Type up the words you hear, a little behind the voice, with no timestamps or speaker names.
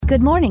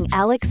Good morning,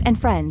 Alex and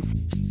friends.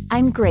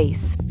 I'm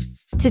Grace.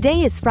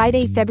 Today is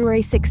Friday,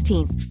 February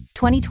 16th,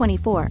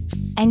 2024,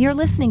 and you're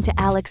listening to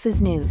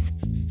Alex's News.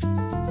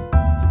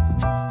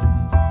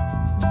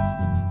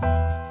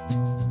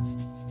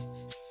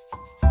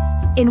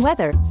 In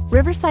weather,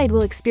 Riverside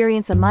will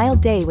experience a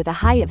mild day with a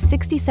high of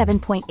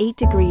 67.8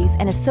 degrees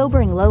and a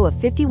sobering low of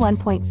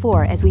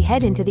 51.4 as we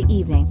head into the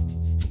evening.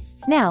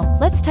 Now,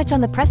 let's touch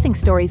on the pressing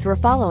stories we're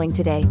following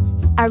today.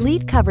 Our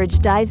lead coverage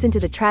dives into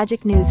the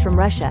tragic news from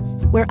Russia,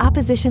 where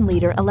opposition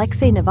leader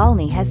Alexei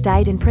Navalny has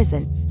died in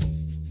prison.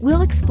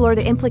 We'll explore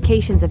the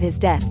implications of his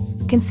death,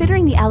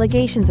 considering the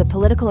allegations of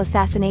political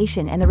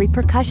assassination and the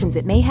repercussions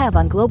it may have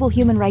on global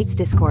human rights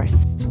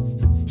discourse.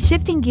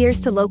 Shifting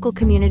gears to local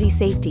community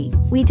safety,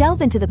 we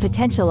delve into the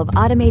potential of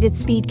automated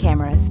speed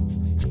cameras.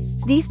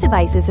 These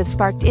devices have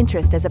sparked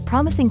interest as a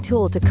promising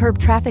tool to curb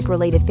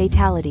traffic-related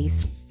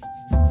fatalities.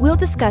 We'll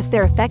discuss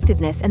their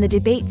effectiveness and the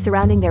debate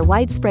surrounding their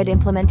widespread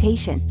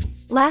implementation.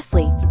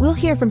 Lastly, we'll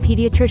hear from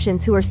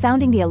pediatricians who are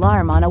sounding the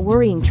alarm on a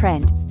worrying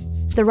trend: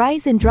 the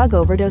rise in drug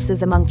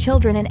overdoses among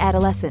children and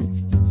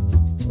adolescents.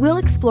 We'll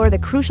explore the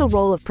crucial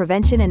role of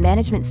prevention and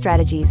management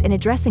strategies in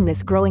addressing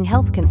this growing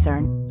health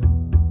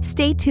concern.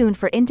 Stay tuned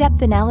for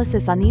in-depth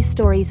analysis on these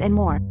stories and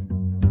more.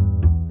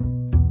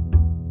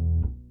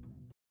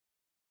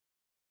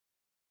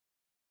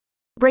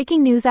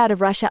 Breaking news out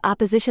of Russia: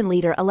 opposition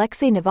leader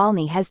Alexei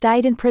Navalny has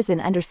died in prison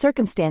under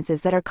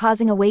circumstances that are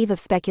causing a wave of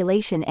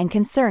speculation and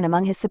concern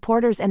among his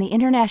supporters and the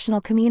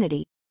international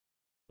community.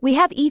 We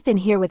have Ethan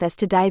here with us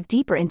to dive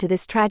deeper into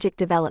this tragic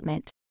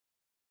development.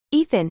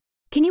 Ethan,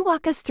 can you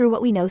walk us through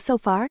what we know so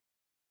far?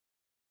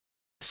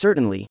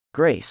 Certainly,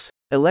 Grace.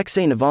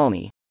 Alexei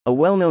Navalny, a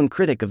well-known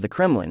critic of the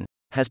Kremlin,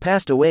 has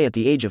passed away at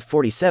the age of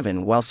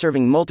 47 while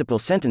serving multiple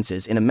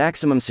sentences in a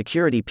maximum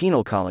security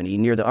penal colony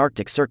near the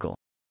Arctic Circle.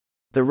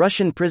 The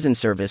Russian prison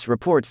service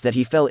reports that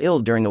he fell ill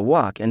during a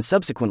walk and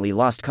subsequently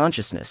lost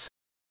consciousness.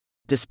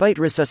 Despite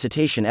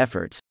resuscitation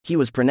efforts, he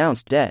was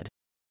pronounced dead.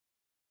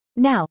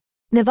 Now,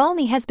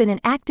 Navalny has been an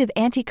active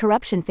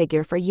anti-corruption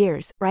figure for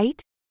years, right?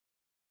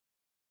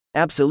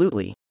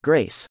 Absolutely,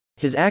 Grace.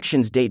 His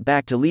actions date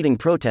back to leading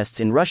protests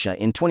in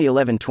Russia in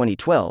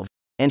 2011-2012,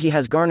 and he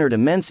has garnered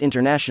immense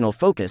international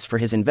focus for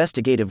his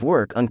investigative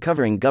work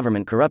uncovering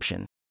government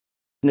corruption.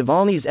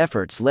 Navalny's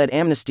efforts led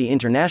Amnesty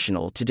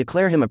International to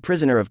declare him a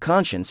prisoner of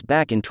conscience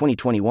back in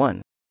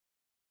 2021.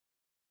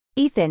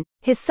 Ethan,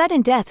 his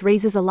sudden death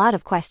raises a lot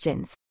of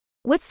questions.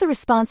 What's the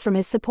response from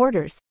his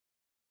supporters?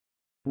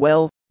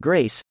 Well,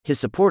 Grace, his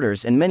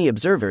supporters and many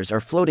observers are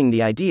floating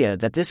the idea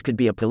that this could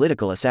be a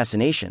political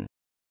assassination.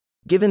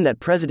 Given that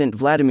President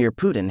Vladimir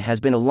Putin has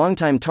been a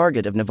longtime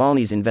target of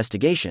Navalny's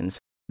investigations,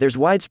 there's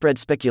widespread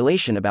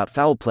speculation about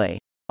foul play,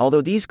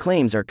 although these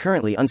claims are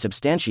currently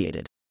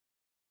unsubstantiated.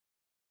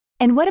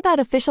 And what about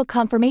official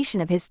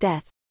confirmation of his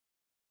death?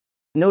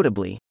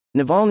 Notably,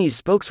 Navalny's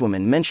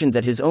spokeswoman mentioned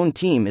that his own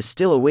team is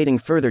still awaiting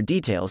further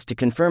details to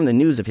confirm the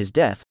news of his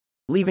death,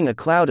 leaving a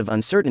cloud of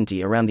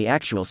uncertainty around the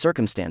actual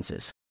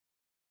circumstances.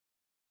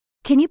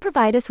 Can you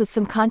provide us with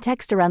some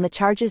context around the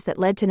charges that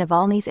led to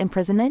Navalny's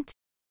imprisonment?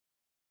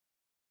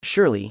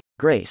 Surely,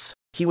 Grace.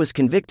 He was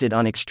convicted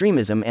on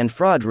extremism and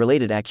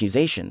fraud-related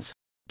accusations.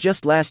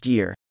 Just last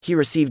year, he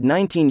received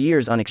 19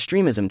 years on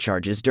extremism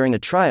charges during a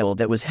trial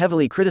that was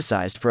heavily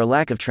criticized for a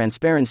lack of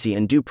transparency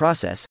and due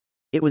process.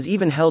 It was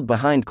even held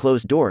behind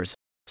closed doors,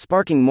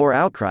 sparking more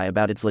outcry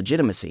about its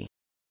legitimacy.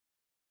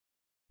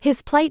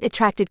 His plight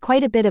attracted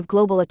quite a bit of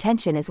global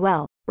attention as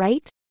well,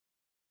 right?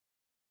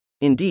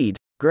 Indeed,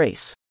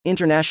 Grace.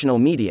 International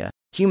media,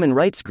 human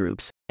rights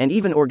groups, and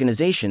even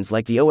organizations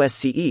like the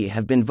OSCE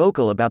have been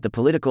vocal about the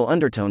political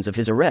undertones of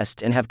his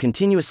arrest and have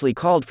continuously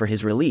called for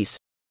his release,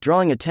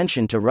 drawing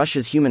attention to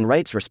Russia's human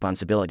rights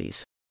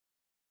responsibilities.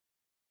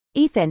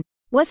 Ethan,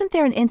 wasn't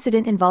there an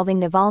incident involving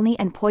Navalny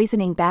and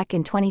poisoning back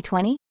in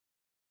 2020?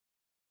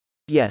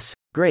 Yes,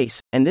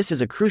 Grace, and this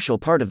is a crucial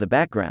part of the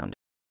background.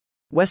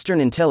 Western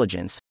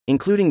intelligence,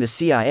 including the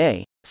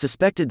CIA,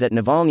 suspected that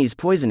Navalny's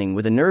poisoning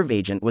with a nerve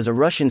agent was a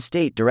Russian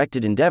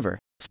state-directed endeavor,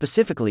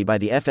 specifically by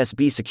the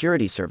FSB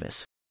security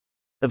service.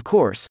 Of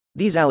course,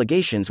 these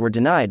allegations were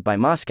denied by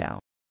Moscow.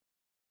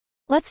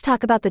 Let's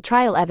talk about the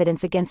trial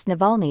evidence against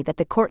Navalny that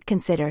the court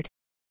considered.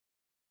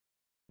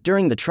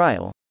 During the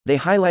trial, they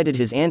highlighted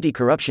his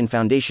Anti-Corruption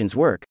Foundation's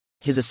work,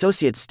 his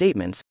associates'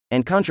 statements,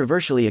 and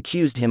controversially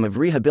accused him of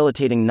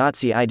rehabilitating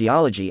Nazi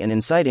ideology and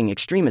inciting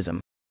extremism,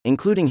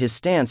 including his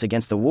stance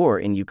against the war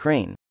in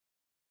Ukraine.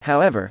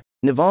 However,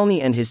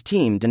 Navalny and his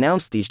team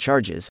denounced these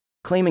charges,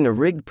 claiming a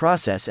rigged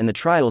process and the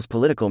trial's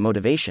political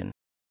motivation.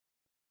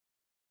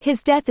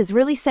 His death is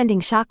really sending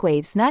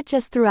shockwaves not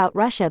just throughout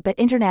Russia but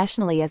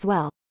internationally as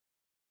well.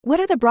 What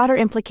are the broader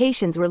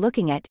implications we're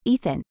looking at,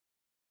 Ethan?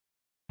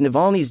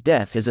 Navalny's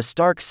death is a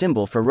stark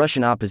symbol for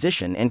Russian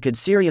opposition and could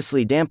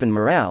seriously dampen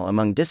morale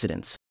among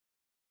dissidents.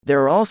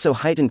 There are also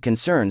heightened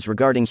concerns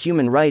regarding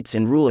human rights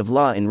and rule of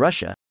law in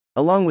Russia,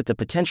 along with the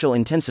potential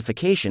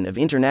intensification of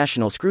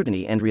international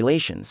scrutiny and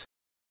relations.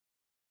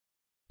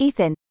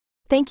 Ethan,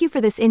 thank you for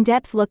this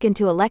in-depth look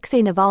into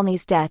Alexei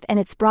Navalny's death and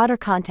its broader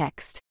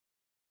context.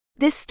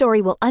 This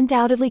story will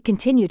undoubtedly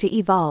continue to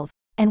evolve,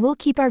 and we'll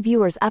keep our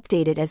viewers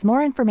updated as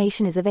more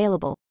information is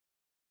available.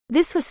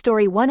 This was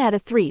story 1 out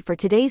of 3 for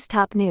today's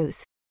top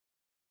news.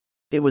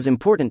 It was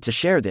important to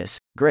share this,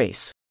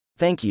 Grace.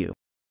 Thank you.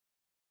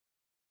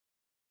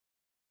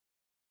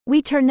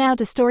 We turn now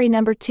to story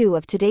number 2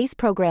 of today's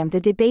program, the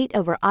debate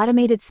over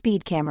automated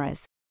speed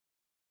cameras.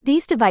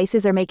 These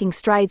devices are making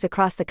strides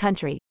across the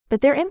country,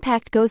 but their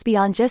impact goes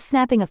beyond just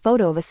snapping a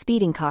photo of a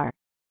speeding car.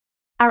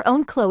 Our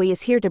own Chloe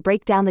is here to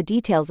break down the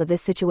details of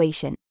this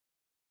situation.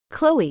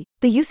 Chloe,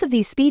 the use of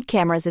these speed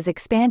cameras is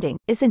expanding,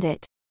 isn't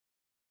it?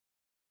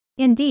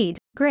 Indeed,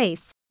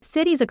 Grace.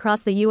 Cities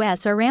across the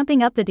U.S. are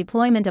ramping up the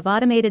deployment of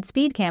automated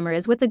speed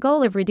cameras with the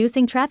goal of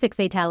reducing traffic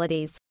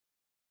fatalities.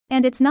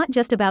 And it's not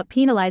just about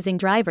penalizing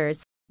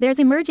drivers, there's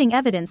emerging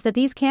evidence that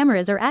these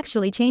cameras are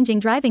actually changing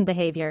driving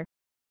behavior.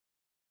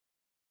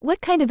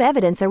 What kind of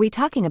evidence are we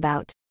talking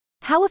about?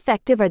 How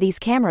effective are these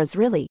cameras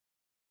really?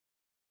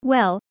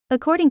 Well,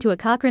 according to a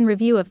Cochrane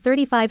review of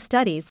 35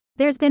 studies,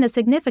 there's been a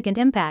significant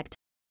impact.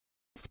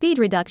 Speed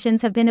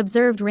reductions have been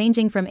observed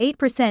ranging from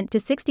 8% to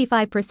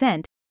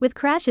 65%, with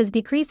crashes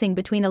decreasing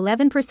between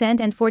 11%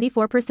 and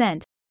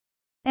 44%.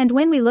 And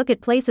when we look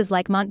at places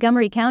like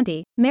Montgomery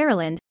County,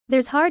 Maryland,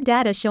 there's hard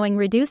data showing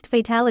reduced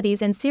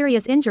fatalities and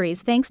serious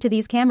injuries thanks to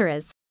these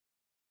cameras.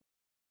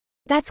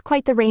 That's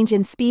quite the range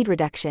in speed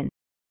reduction.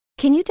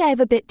 Can you dive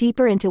a bit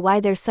deeper into why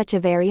there's such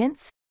a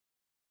variance?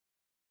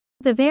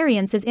 The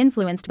variance is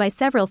influenced by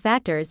several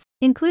factors,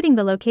 including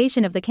the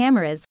location of the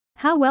cameras,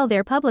 how well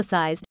they're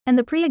publicized, and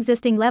the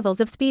pre-existing levels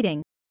of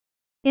speeding.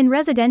 In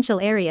residential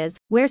areas,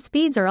 where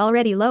speeds are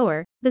already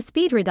lower, the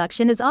speed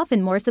reduction is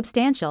often more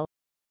substantial.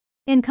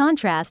 In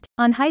contrast,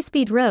 on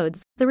high-speed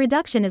roads, the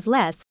reduction is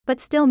less,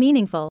 but still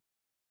meaningful.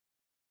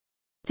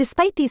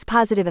 Despite these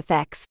positive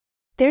effects,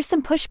 there's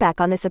some pushback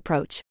on this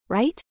approach,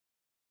 right?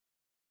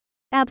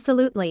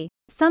 Absolutely.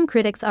 Some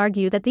critics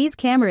argue that these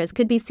cameras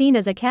could be seen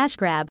as a cash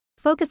grab,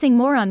 focusing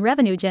more on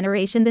revenue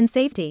generation than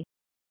safety.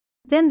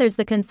 Then there's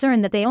the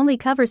concern that they only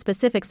cover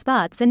specific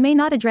spots and may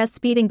not address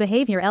speeding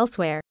behavior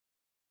elsewhere.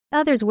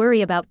 Others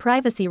worry about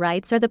privacy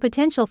rights or the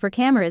potential for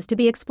cameras to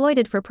be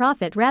exploited for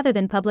profit rather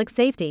than public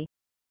safety.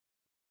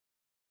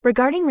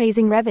 Regarding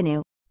raising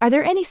revenue, are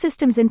there any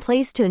systems in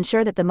place to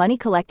ensure that the money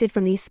collected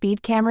from these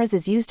speed cameras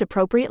is used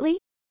appropriately?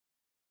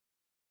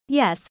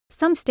 Yes,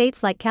 some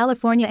states like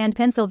California and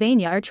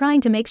Pennsylvania are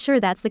trying to make sure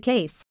that's the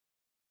case.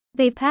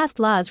 They've passed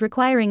laws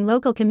requiring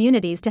local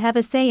communities to have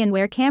a say in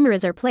where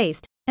cameras are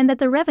placed, and that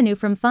the revenue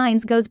from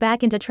fines goes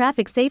back into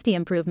traffic safety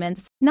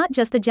improvements, not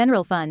just the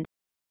general fund.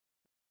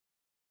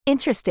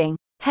 Interesting.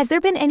 Has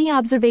there been any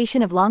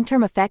observation of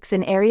long-term effects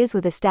in areas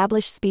with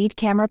established speed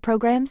camera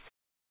programs?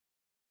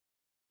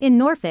 In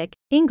Norfolk,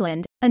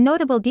 England, a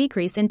notable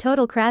decrease in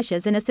total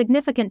crashes and a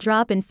significant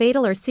drop in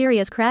fatal or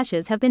serious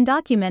crashes have been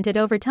documented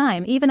over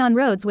time even on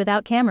roads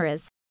without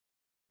cameras.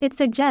 It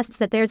suggests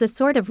that there's a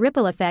sort of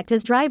ripple effect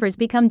as drivers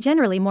become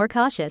generally more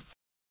cautious.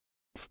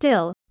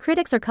 Still,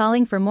 critics are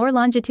calling for more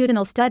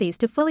longitudinal studies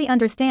to fully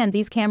understand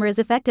these cameras'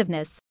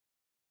 effectiveness.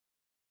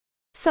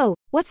 So,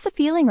 what's the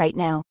feeling right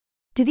now?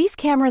 Do these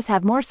cameras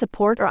have more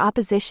support or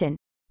opposition,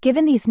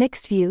 given these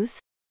mixed views?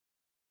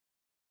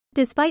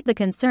 Despite the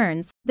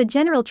concerns, the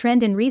general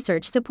trend in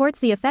research supports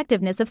the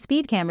effectiveness of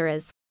speed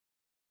cameras.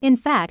 In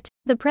fact,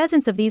 the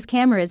presence of these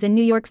cameras in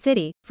New York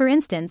City, for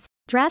instance,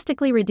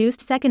 drastically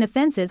reduced second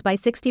offenses by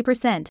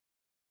 60%.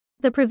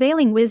 The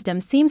prevailing wisdom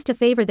seems to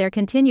favor their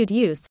continued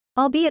use,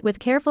 albeit with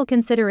careful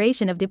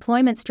consideration of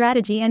deployment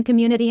strategy and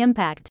community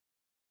impact.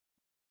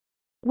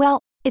 Well,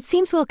 it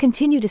seems we'll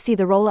continue to see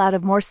the rollout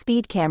of more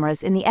speed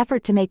cameras in the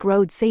effort to make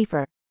roads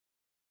safer.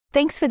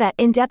 Thanks for that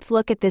in-depth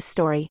look at this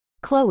story,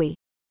 Chloe.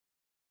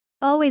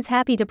 Always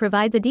happy to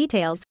provide the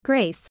details,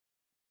 Grace.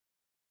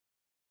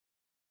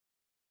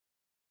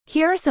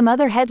 Here are some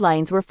other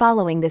headlines we're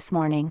following this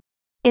morning.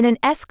 In an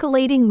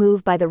escalating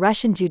move by the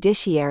Russian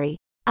judiciary,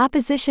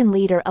 opposition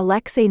leader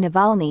Alexei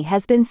Navalny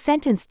has been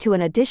sentenced to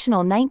an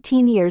additional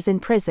 19 years in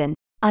prison,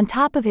 on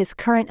top of his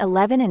current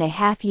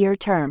 11.5-year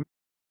term.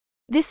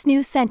 This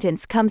new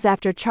sentence comes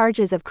after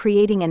charges of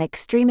creating an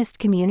extremist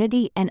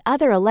community and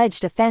other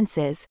alleged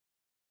offenses,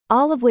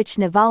 all of which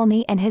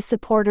Navalny and his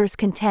supporters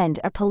contend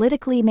are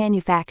politically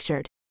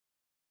manufactured.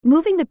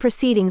 Moving the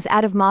proceedings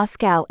out of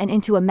Moscow and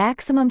into a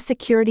maximum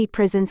security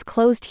prison's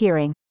closed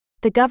hearing,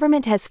 the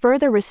government has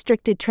further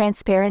restricted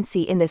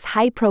transparency in this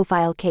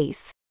high-profile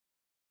case.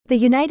 The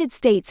United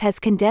States has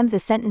condemned the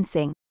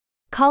sentencing,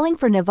 calling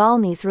for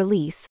Navalny's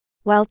release,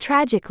 while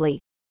tragically,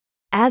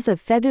 as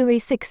of February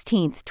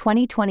 16,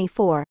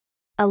 2024,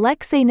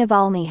 Alexei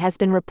Navalny has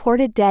been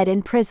reported dead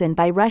in prison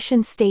by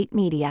Russian state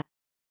media.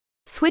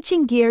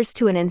 Switching gears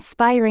to an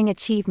inspiring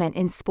achievement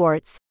in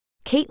sports,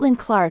 Caitlin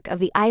Clark of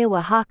the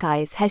Iowa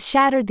Hawkeyes has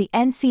shattered the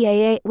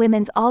NCAA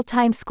women's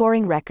all-time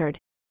scoring record,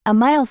 a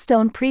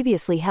milestone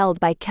previously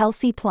held by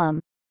Kelsey Plum.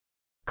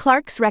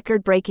 Clark's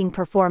record-breaking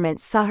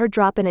performance saw her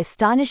drop an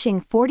astonishing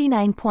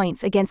 49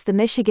 points against the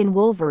Michigan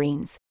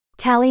Wolverines,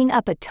 tallying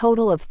up a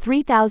total of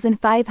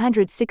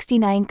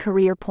 3,569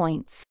 career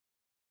points.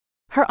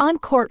 Her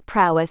on-court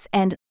prowess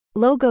and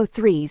logo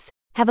threes,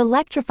 have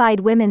electrified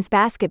women's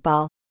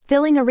basketball,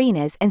 filling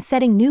arenas and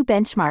setting new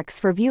benchmarks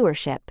for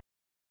viewership.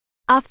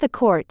 Off the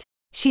court,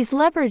 she's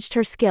leveraged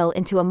her skill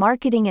into a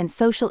marketing and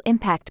social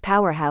impact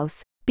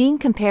powerhouse, being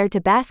compared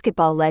to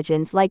basketball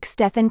legends like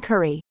Stephen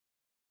Curry.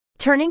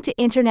 Turning to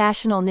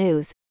international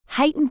news,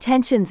 heightened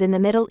tensions in the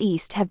Middle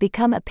East have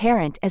become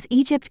apparent as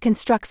Egypt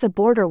constructs a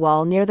border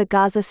wall near the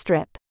Gaza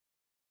Strip.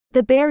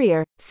 The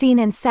barrier, seen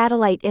in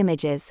satellite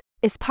images,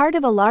 is part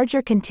of a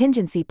larger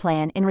contingency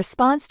plan in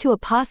response to a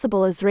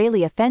possible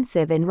Israeli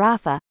offensive in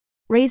Rafah,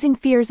 raising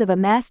fears of a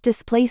mass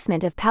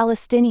displacement of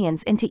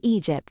Palestinians into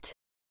Egypt.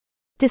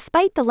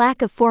 Despite the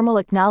lack of formal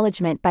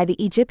acknowledgement by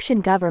the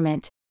Egyptian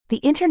government, the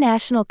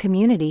international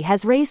community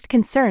has raised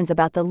concerns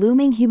about the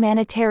looming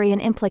humanitarian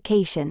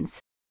implications.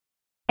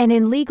 And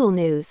in legal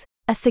news,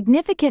 a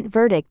significant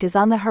verdict is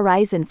on the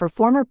horizon for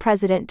former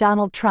President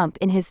Donald Trump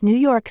in his New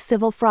York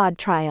civil fraud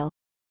trial.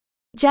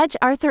 Judge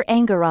Arthur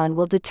Engoron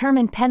will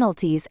determine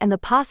penalties and the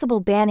possible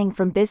banning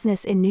from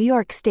business in New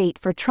York State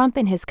for Trump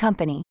and his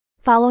company,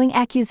 following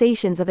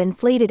accusations of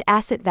inflated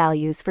asset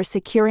values for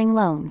securing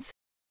loans.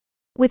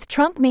 With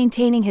Trump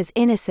maintaining his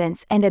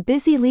innocence and a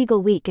busy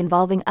legal week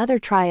involving other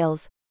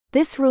trials,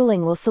 this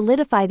ruling will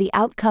solidify the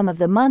outcome of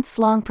the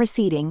months-long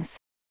proceedings.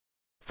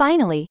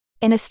 Finally,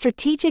 in a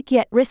strategic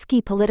yet risky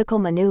political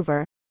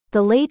maneuver,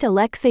 the late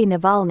Alexei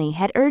Navalny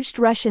had urged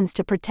Russians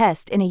to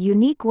protest in a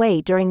unique way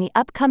during the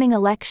upcoming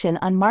election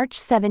on March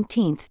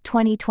 17,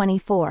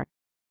 2024.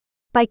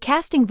 By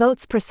casting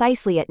votes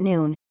precisely at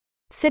noon,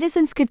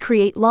 citizens could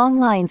create long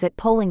lines at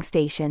polling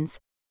stations,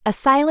 a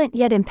silent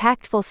yet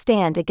impactful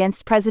stand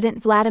against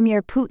President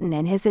Vladimir Putin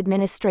and his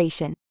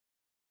administration.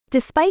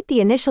 Despite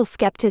the initial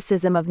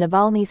skepticism of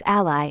Navalny's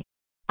ally,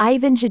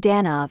 Ivan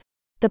Zhdanov,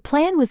 the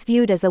plan was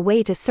viewed as a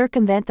way to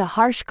circumvent the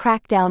harsh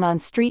crackdown on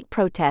street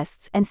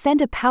protests and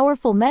send a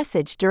powerful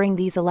message during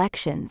these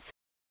elections.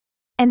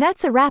 And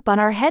that's a wrap on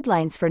our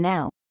headlines for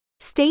now.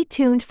 Stay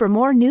tuned for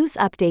more news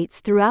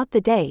updates throughout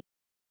the day.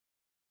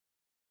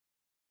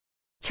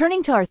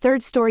 Turning to our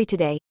third story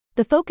today,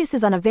 the focus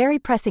is on a very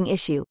pressing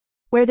issue,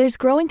 where there's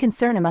growing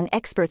concern among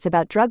experts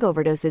about drug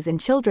overdoses in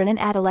children and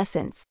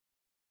adolescents.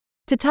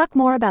 To talk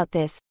more about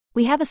this,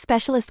 we have a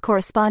specialist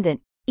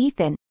correspondent,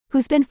 Ethan,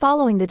 who's been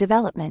following the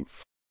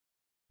developments.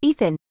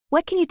 Ethan,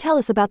 what can you tell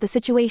us about the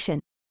situation?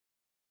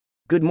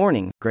 Good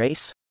morning,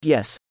 Grace.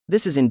 Yes,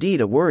 this is indeed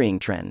a worrying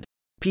trend.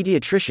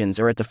 Pediatricians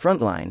are at the front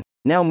line,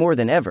 now more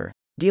than ever,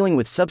 dealing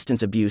with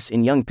substance abuse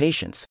in young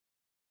patients.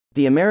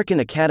 The American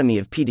Academy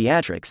of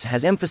Pediatrics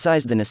has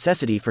emphasized the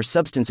necessity for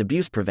substance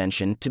abuse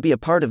prevention to be a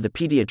part of the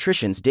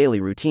pediatrician's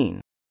daily routine.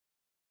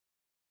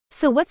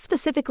 So what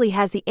specifically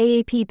has the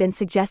AAP been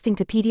suggesting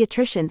to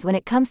pediatricians when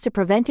it comes to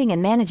preventing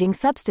and managing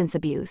substance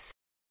abuse?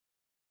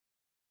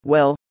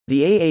 Well,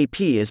 the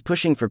AAP is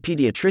pushing for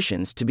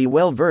pediatricians to be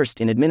well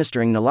versed in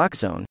administering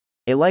naloxone,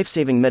 a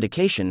life-saving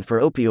medication for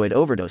opioid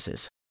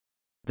overdoses.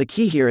 The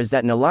key here is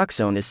that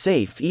naloxone is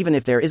safe even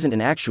if there isn't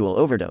an actual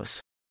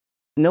overdose.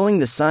 Knowing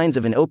the signs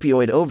of an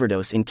opioid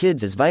overdose in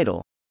kids is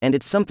vital, and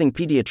it's something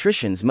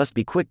pediatricians must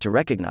be quick to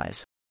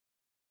recognize.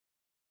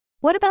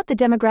 What about the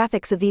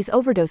demographics of these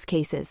overdose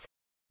cases?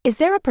 Is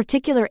there a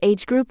particular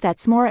age group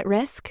that's more at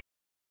risk?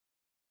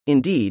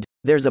 Indeed,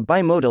 there's a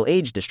bimodal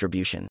age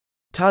distribution.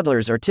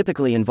 Toddlers are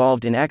typically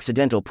involved in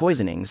accidental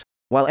poisonings,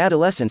 while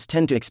adolescents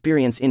tend to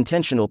experience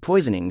intentional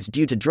poisonings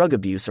due to drug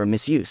abuse or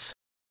misuse.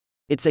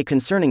 It's a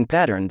concerning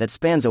pattern that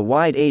spans a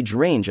wide age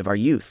range of our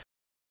youth.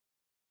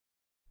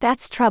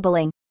 That's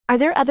troubling. Are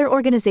there other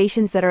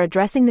organizations that are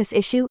addressing this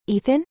issue,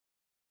 Ethan?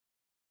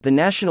 The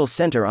National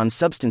Center on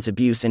Substance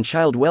Abuse and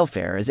Child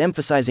Welfare is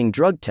emphasizing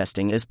drug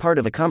testing as part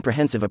of a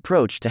comprehensive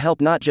approach to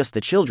help not just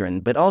the children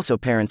but also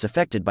parents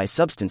affected by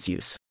substance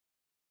use.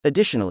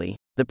 Additionally,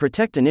 the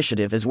PROTECT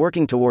initiative is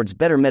working towards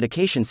better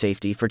medication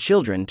safety for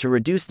children to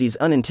reduce these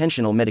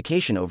unintentional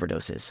medication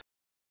overdoses.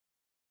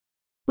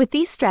 With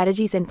these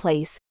strategies in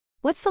place,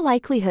 what's the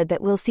likelihood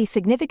that we'll see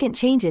significant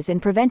changes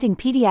in preventing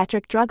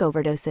pediatric drug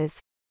overdoses?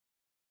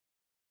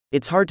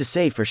 It's hard to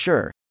say for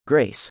sure,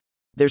 Grace.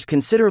 There's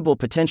considerable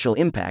potential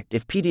impact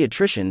if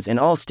pediatricians and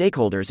all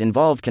stakeholders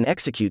involved can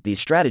execute these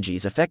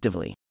strategies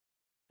effectively.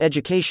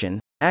 Education,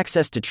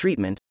 access to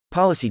treatment,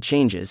 policy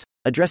changes,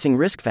 addressing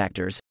risk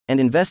factors, and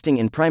investing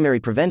in primary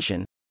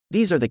prevention,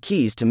 these are the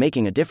keys to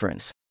making a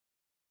difference.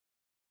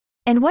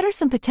 And what are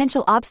some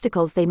potential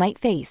obstacles they might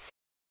face?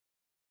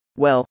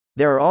 Well,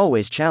 there are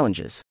always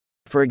challenges.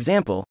 For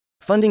example,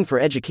 funding for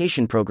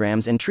education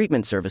programs and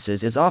treatment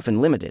services is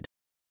often limited.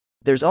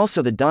 There's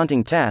also the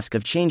daunting task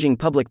of changing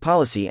public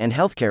policy and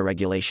healthcare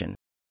regulation.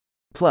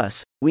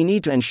 Plus, we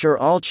need to ensure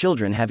all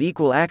children have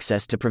equal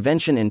access to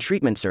prevention and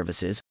treatment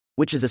services,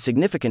 which is a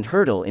significant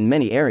hurdle in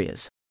many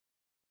areas.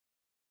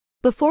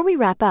 Before we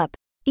wrap up,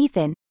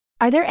 Ethan,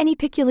 are there any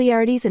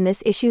peculiarities in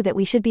this issue that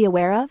we should be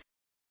aware of?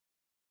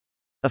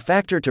 A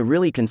factor to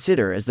really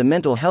consider is the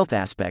mental health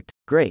aspect,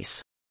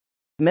 Grace.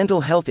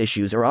 Mental health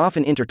issues are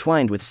often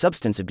intertwined with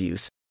substance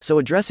abuse, so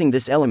addressing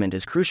this element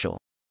is crucial.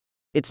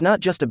 It's not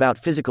just about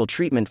physical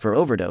treatment for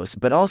overdose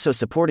but also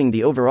supporting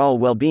the overall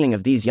well-being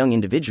of these young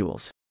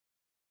individuals.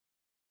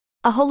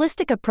 A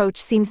holistic approach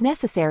seems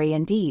necessary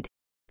indeed.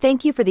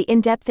 Thank you for the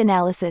in-depth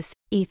analysis,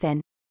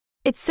 Ethan.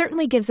 It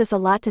certainly gives us a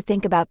lot to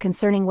think about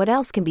concerning what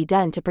else can be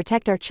done to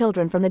protect our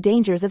children from the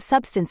dangers of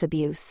substance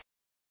abuse.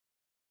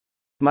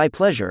 My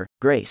pleasure,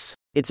 Grace.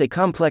 It's a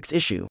complex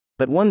issue,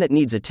 but one that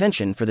needs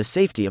attention for the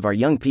safety of our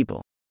young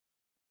people.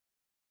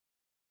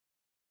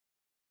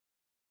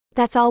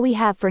 That's all we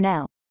have for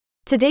now.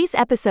 Today's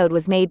episode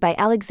was made by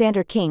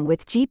Alexander King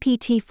with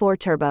GPT-4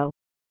 Turbo,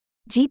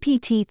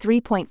 GPT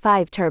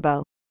 3.5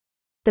 Turbo,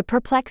 the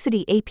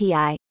Perplexity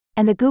API,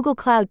 and the Google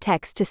Cloud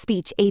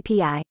Text-to-Speech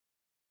API.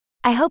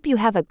 I hope you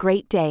have a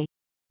great day.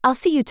 I'll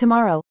see you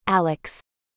tomorrow, Alex.